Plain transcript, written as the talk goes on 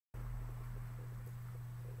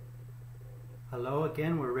Hello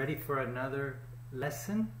again, we're ready for another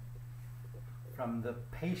lesson from the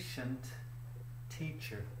patient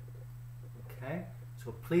teacher. Okay,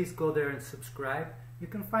 so please go there and subscribe. You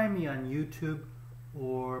can find me on YouTube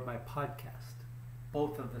or my podcast,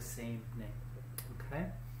 both of the same name. Okay,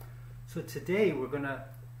 so today we're going to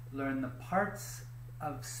learn the parts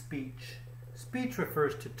of speech. Speech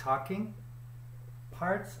refers to talking.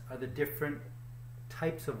 Parts are the different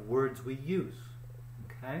types of words we use.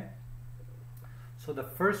 Okay, so the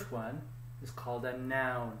first one is called a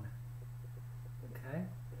noun. Okay,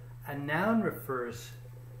 a noun refers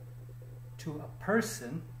to a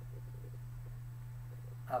person,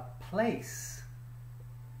 a place,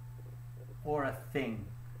 or a thing.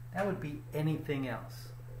 That would be anything else,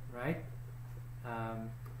 right?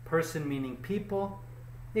 Person meaning people.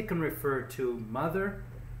 It can refer to mother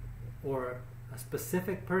or a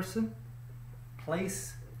specific person.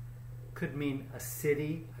 Place could mean a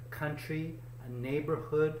city, a country, a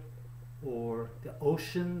neighborhood, or the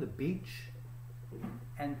ocean, the beach.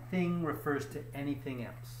 And thing refers to anything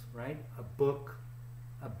else, right? A book,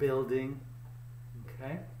 a building,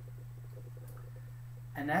 okay?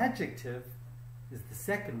 An adjective is the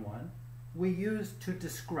second one we use to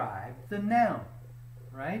describe the noun,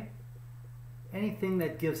 right? Anything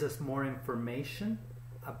that gives us more information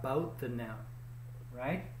about the noun,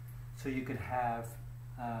 right? So you could have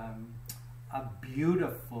a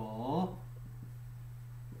beautiful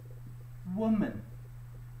woman.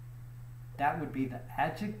 That would be the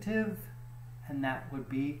adjective, and that would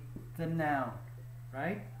be the noun,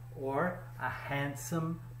 right? Or a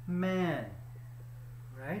handsome man,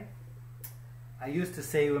 right? I used to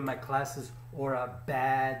say in my classes, or a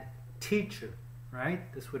bad teacher,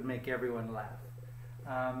 right? This would make everyone laugh.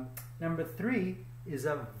 Number 3 is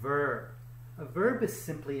a verb. A verb is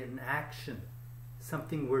simply an action,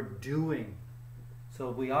 something we're doing.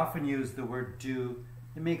 So we often use the word do.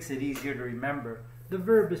 It makes it easier to remember. The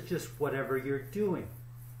verb is just whatever you're doing,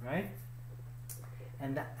 right?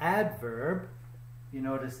 And the adverb, you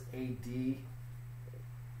notice AD,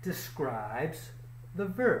 describes the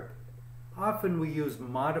verb. Often we use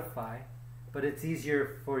modify, but it's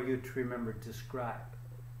easier for you to remember describe,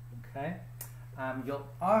 okay? You'll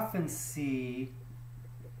often see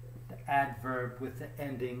the adverb with the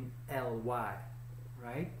ending ly,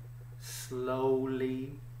 right?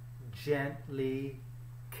 Slowly, gently,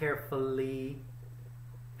 carefully.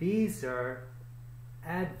 These are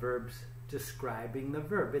adverbs describing the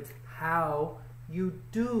verb. It's how you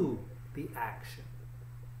do the action,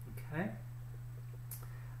 okay?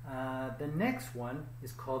 The next one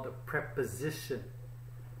is called a preposition.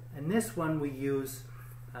 And this one we use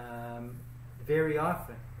very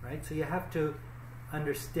often, right? So you have to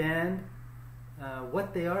understand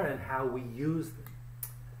what they are and how we use them.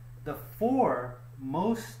 The 4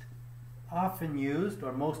 most often used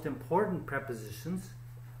or most important prepositions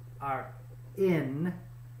are in,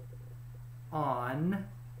 on,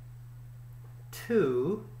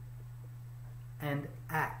 to, and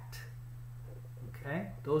at.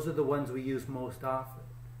 Okay? Those are the ones we use most often.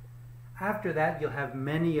 After that, you'll have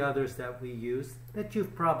many others that we use that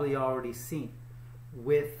you've probably already seen.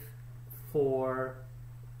 With, for,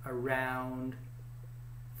 around,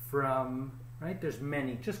 from, right? There's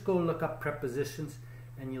many. Just go look up prepositions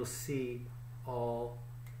and you'll see all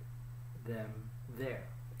them there.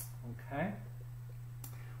 Okay?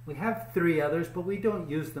 We have 3 others, but we don't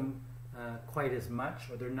use them quite as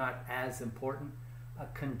much, or they're not as important. A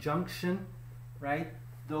conjunction, right?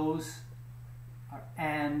 Those are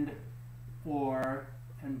and, or,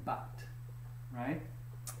 and but, right?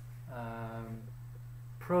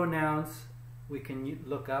 Pronouns, we can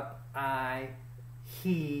look up I,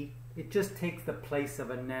 he. It just takes the place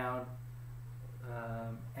of a noun,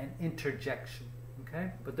 and interjection,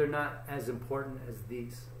 okay? But they're not as important as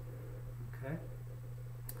these, okay?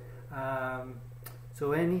 And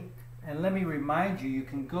let me remind you, you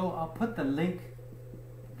can go, I'll put the link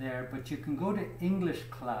there, but you can go to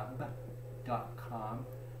EnglishClub.com,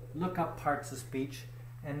 look up parts of speech,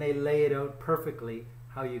 and they lay it out perfectly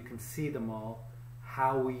how you can see them all,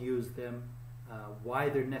 how we use them, why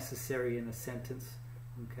they're necessary in a sentence,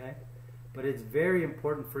 okay? But it's very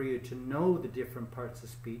important for you to know the different parts of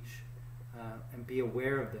speech and be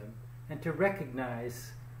aware of them, and to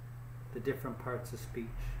recognize the different parts of speech,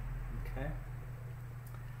 okay?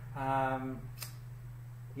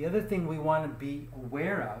 The other thing we want to be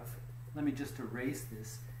aware of, let me just erase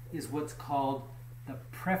this, is what's called the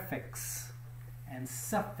prefix and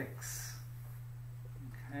suffix.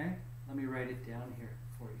 Okay? Let me write it down here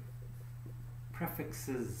for you.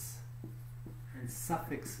 Prefixes and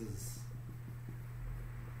suffixes.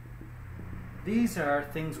 these are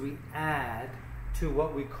things we add to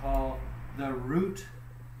what we call the root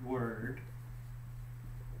word.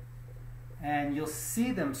 And you'll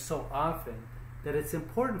see them so often that it's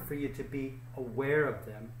important for you to be aware of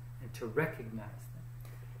them and to recognize them.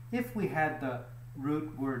 If we had the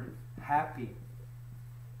root word happy,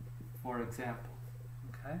 for example,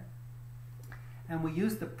 okay, and we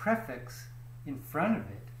use the prefix in front of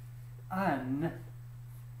it,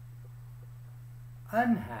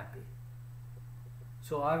 unhappy.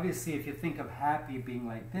 So obviously if you think of happy being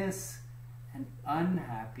like this and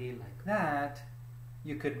unhappy like that,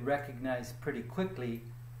 you could recognize pretty quickly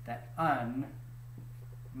that un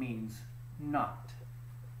means not.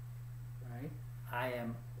 Right? I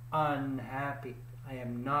am unhappy. I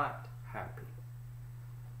am not happy.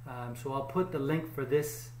 So I'll put the link for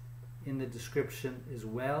this in the description as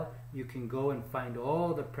well. You can go and find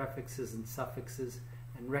all the prefixes and suffixes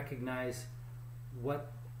and recognize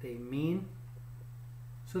what they mean,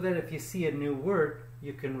 so that if you see a new word,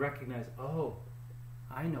 you can recognize, oh,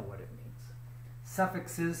 I know what it means.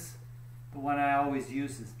 Suffixes, the one I always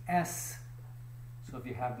use is S. So if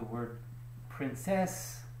you have the word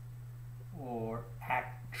princess or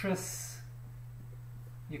actress,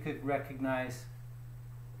 you could recognize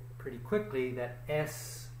pretty quickly that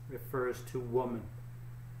S refers to woman.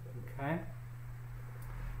 Okay?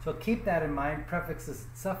 So keep that in mind, prefixes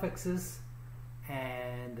and suffixes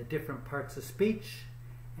and the different parts of speech.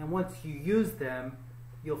 And once you use them,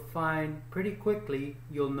 you'll find pretty quickly,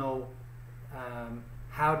 you'll know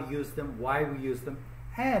how to use them, why we use them,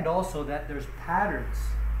 and also that there's patterns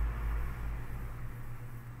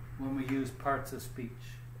when we use parts of speech,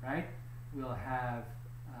 right? We'll have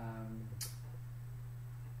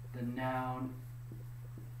the noun,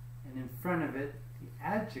 and in front of it, the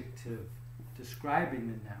adjective describing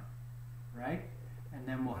the noun, right? And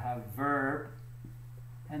then we'll have verb,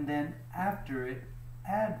 and then after it,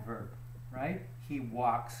 adverb, right? He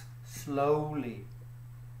walks slowly.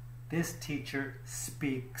 This teacher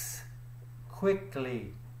speaks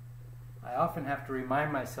quickly. I often have to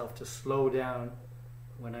remind myself to slow down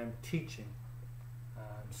when I'm teaching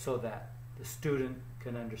so that the student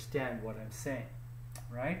can understand what I'm saying,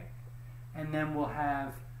 right? And then we'll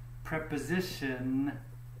have preposition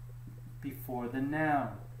before the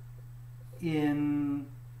noun. In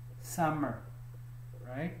summer,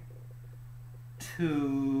 right?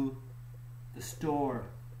 To the store,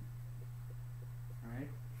 right?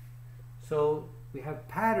 So we have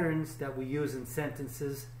patterns that we use in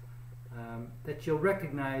sentences that you'll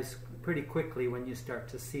recognize pretty quickly when you start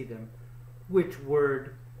to see them. Which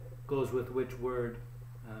word goes with which word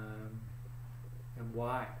and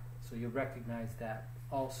why. So you'll recognize that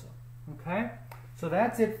also. Okay? So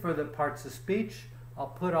that's it for the parts of speech. I'll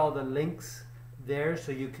put all the links there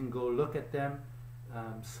so you can go look at them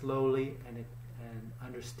slowly and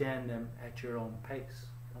understand them at your own pace.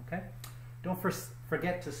 Okay? Don't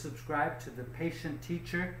forget to subscribe to The Patient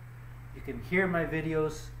Teacher. You can hear my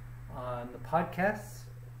videos on the podcasts,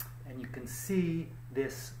 and you can see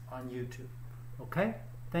this on YouTube. Okay?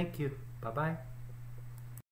 Thank you. Bye-bye.